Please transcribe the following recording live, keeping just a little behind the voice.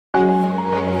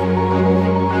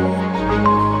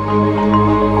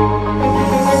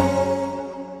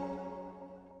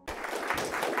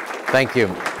Thank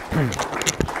you.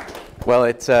 Well,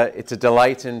 it's a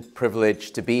delight and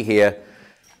privilege to be here.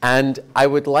 And I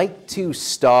would like to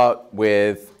start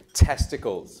with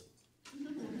testicles.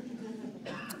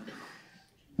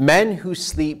 Men who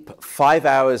sleep 5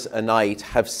 hours a night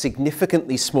have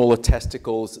significantly smaller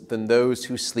testicles than those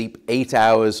who sleep 8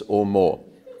 hours or more.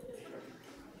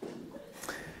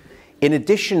 In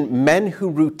addition, men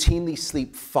who routinely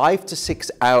sleep 5 to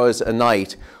 6 hours a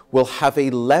night will have a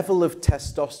level of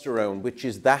testosterone which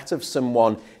is that of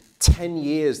someone 10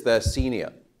 years their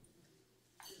senior.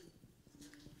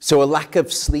 So a lack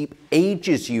of sleep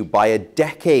ages you by a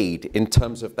decade in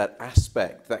terms of that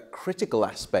aspect, that critical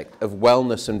aspect of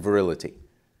wellness and virility.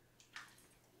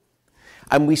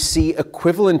 And we see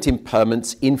equivalent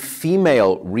impairments in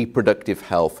female reproductive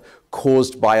health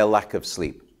caused by a lack of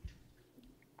sleep.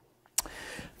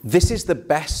 This is the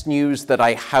best news that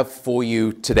I have for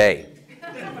you today.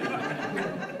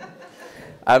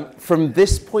 From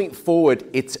this point forward,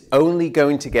 it's only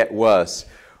going to get worse.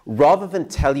 Rather than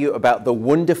tell you about the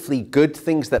wonderfully good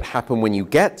things that happen when you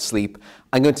get sleep,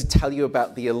 I'm going to tell you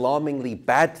about the alarmingly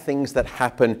bad things that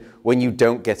happen when you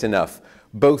don't get enough,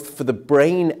 both for the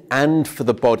brain and for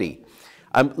the body.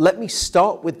 Let me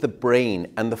start with the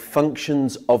brain and the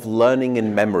functions of learning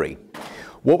and memory.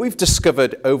 What we've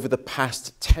discovered over the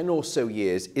past 10 or so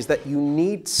years is that you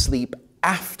need sleep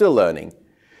after learning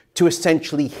to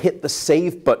essentially hit the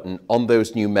save button on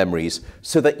those new memories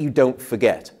so that you don't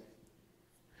forget.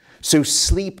 So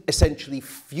sleep essentially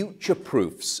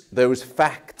future-proofs those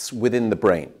facts within the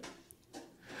brain.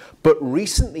 But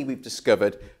recently we've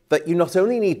discovered that you not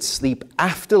only need sleep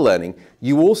after learning,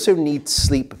 you also need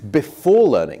sleep before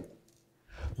learning.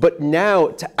 But now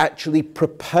to actually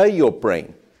prepare your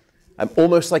brain,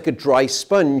 almost like a dry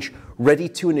sponge, ready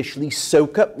to initially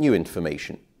soak up new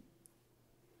information.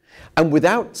 And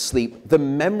without sleep, the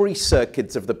memory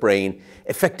circuits of the brain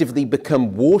effectively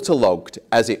become waterlogged,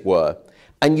 as it were,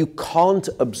 and you can't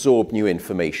absorb new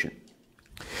information.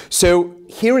 So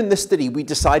here in this study, we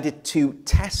decided to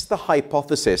test the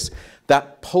hypothesis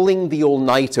that pulling the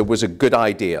all-nighter was a good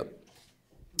idea.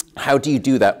 How do you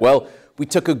do that? Well, we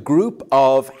took a group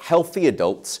of healthy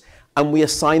adults and we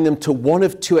assigned them to one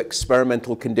of two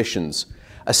experimental conditions,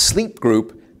 a sleep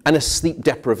group and a sleep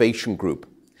deprivation group.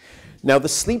 Now, the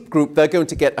sleep group, they're going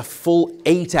to get a full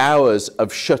 8 hours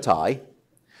of shut-eye,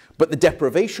 but the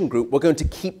deprivation group, we're going to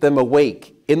keep them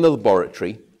awake in the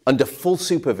laboratory under full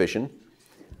supervision.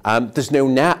 There's no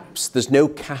naps, there's no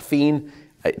caffeine.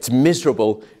 It's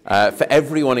miserable for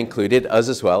everyone included, us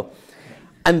as well.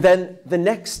 And then the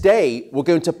next day, we're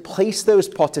going to place those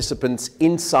participants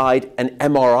inside an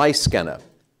MRI scanner.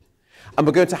 And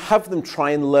we're going to have them try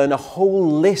and learn a whole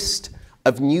list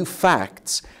of new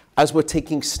facts as we're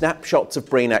taking snapshots of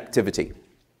brain activity.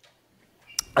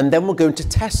 And then we're going to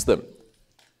test them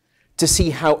to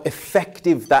see how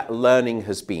effective that learning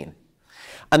has been.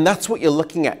 And that's what you're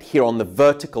looking at here on the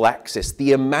vertical axis,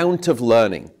 the amount of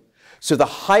learning. So the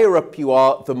higher up you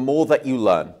are, the more that you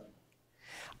learn.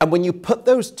 And when you put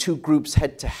those two groups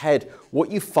head to head,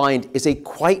 what you find is a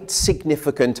quite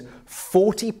significant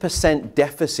 40%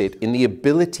 deficit in the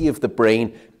ability of the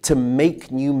brain to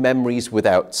make new memories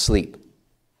without sleep.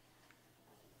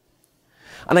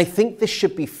 And I think this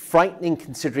should be frightening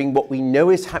considering what we know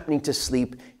is happening to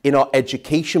sleep in our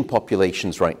education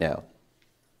populations right now.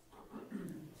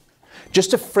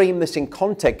 Just to frame this in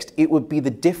context, it would be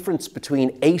the difference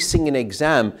between acing an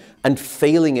exam and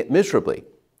failing it miserably.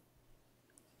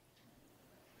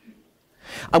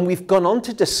 And we've gone on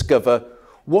to discover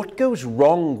what goes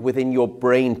wrong within your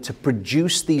brain to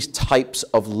produce these types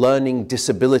of learning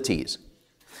disabilities.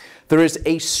 There is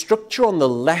a structure on the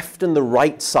left and the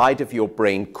right side of your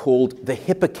brain called the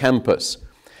hippocampus.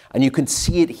 And you can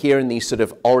see it here in these sort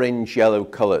of orange-yellow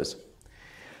colors.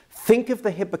 Think of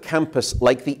the hippocampus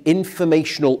like the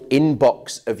informational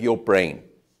inbox of your brain.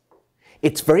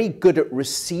 It's very good at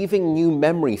receiving new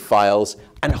memory files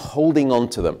and holding on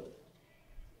to them.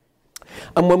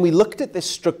 And when we looked at this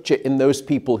structure in those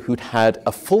people who'd had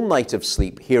a full night of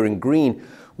sleep, here in green,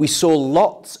 we saw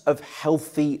lots of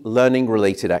healthy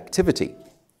learning-related activity.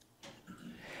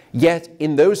 Yet,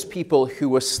 in those people who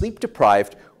were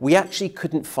sleep-deprived, we actually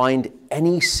couldn't find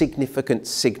any significant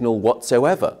signal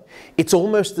whatsoever. It's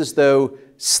almost as though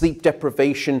sleep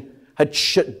deprivation had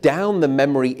shut down the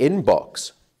memory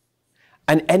inbox,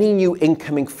 and any new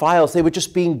incoming files, they were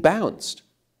just being bounced.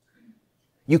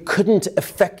 You couldn't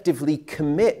effectively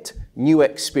commit new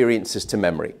experiences to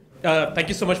memory. Thank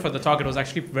you so much for the talk. It was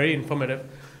actually very informative.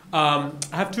 I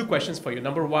have two questions for you.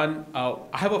 Number one, I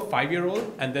have a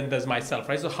 5-year-old, and then there's myself,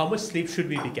 right? So how much sleep should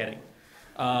we be getting?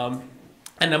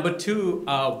 And number two,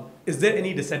 is there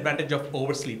any disadvantage of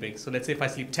oversleeping? So let's say if I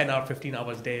sleep 10 hours, 15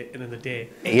 hours in the day,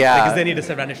 yeah. like, is there any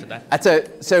disadvantage to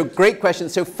that? So great question.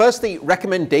 So firstly,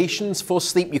 recommendations for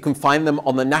sleep, you can find them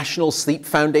on the National Sleep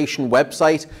Foundation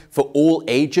website for all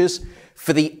ages.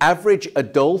 For the average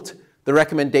adult, the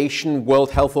recommendation,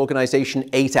 World Health Organization,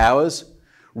 8 hours,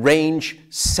 range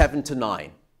 7 to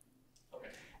 9.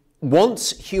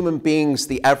 Once human beings,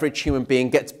 the average human being,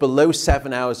 gets below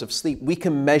 7 hours of sleep, we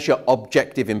can measure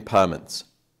objective impairments.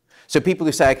 So people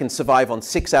who say, I can survive on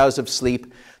 6 hours of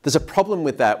sleep, there's a problem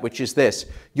with that, which is this.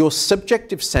 Your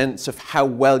subjective sense of how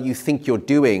well you think you're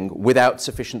doing without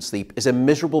sufficient sleep is a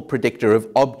miserable predictor of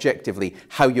objectively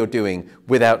how you're doing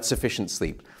without sufficient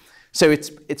sleep. So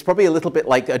it's probably a little bit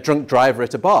like a drunk driver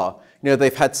at a bar. You know,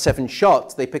 they've had 7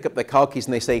 shots, they pick up their car keys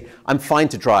and they say, I'm fine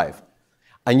to drive.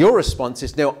 And your response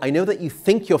is, no, I know that you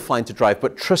think you're fine to drive,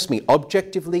 but trust me,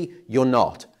 objectively, you're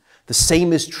not. The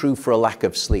same is true for a lack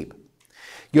of sleep.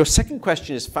 Your second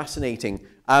question is fascinating.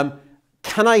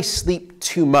 Can I sleep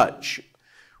too much?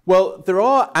 Well, there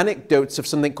are anecdotes of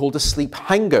something called a sleep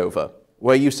hangover,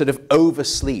 where you sort of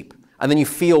oversleep, and then you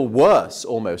feel worse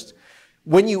almost.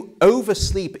 When you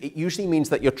oversleep, it usually means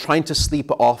that you're trying to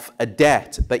sleep off a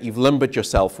debt that you've lumbered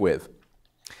yourself with.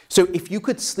 So if you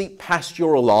could sleep past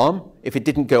your alarm, if it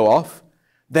didn't go off,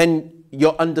 then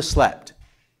you're underslept,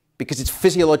 because it's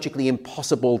physiologically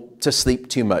impossible to sleep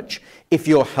too much if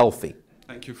you're healthy.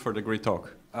 Thank you for the great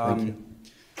talk.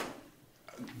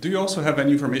 Do you also have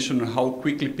any information on how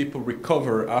quickly people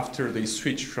recover after they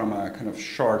switch from a kind of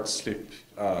short sleep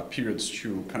periods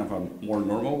to kind of a more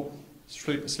normal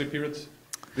sleep period?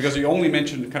 Because you only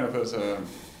mentioned kind of as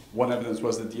one evidence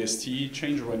was the DST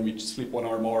change, when we sleep 1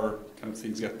 hour more, kind of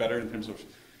things get better in terms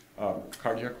of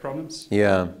cardiac problems.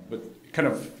 Yeah. But kind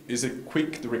of, is it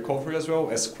quick, the recovery as well,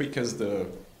 as quick as the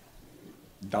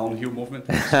downhill movement?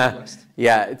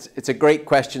 Yeah, it's a great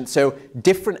question. So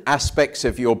different aspects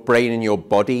of your brain and your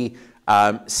body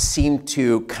seem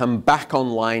to come back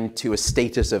online to a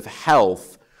status of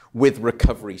health with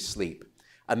recovery sleep.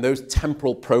 And those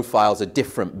temporal profiles are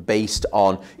different based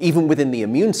on, even within the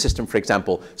immune system, for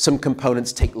example, some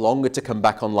components take longer to come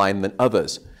back online than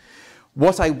others.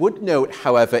 What I would note,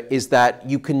 however, is that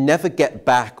you can never get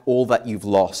back all that you've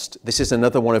lost. This is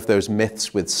another one of those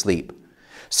myths with sleep.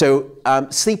 So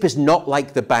sleep is not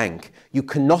like the bank. You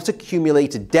cannot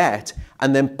accumulate a debt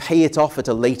and then pay it off at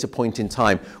a later point in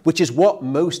time, which is what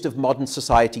most of modern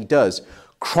society does.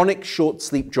 Chronic short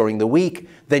sleep during the week,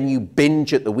 then you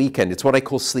binge at the weekend. It's what I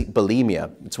call sleep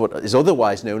bulimia. It's what is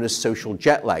otherwise known as social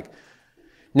jet lag.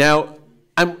 Now,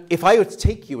 if I were to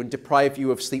take you and deprive you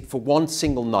of sleep for one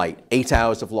single night, 8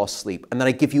 hours of lost sleep, and then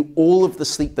I give you all of the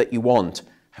sleep that you want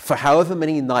for however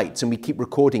many nights, and we keep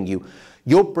recording you,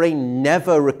 your brain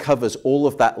never recovers all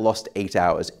of that lost 8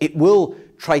 hours. It will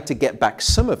try to get back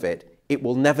some of it. It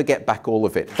will never get back all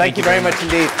of it. Thank you very much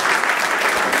indeed.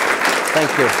 Thank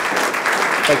you.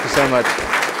 Thank you so much.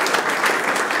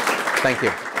 Thank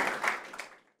you.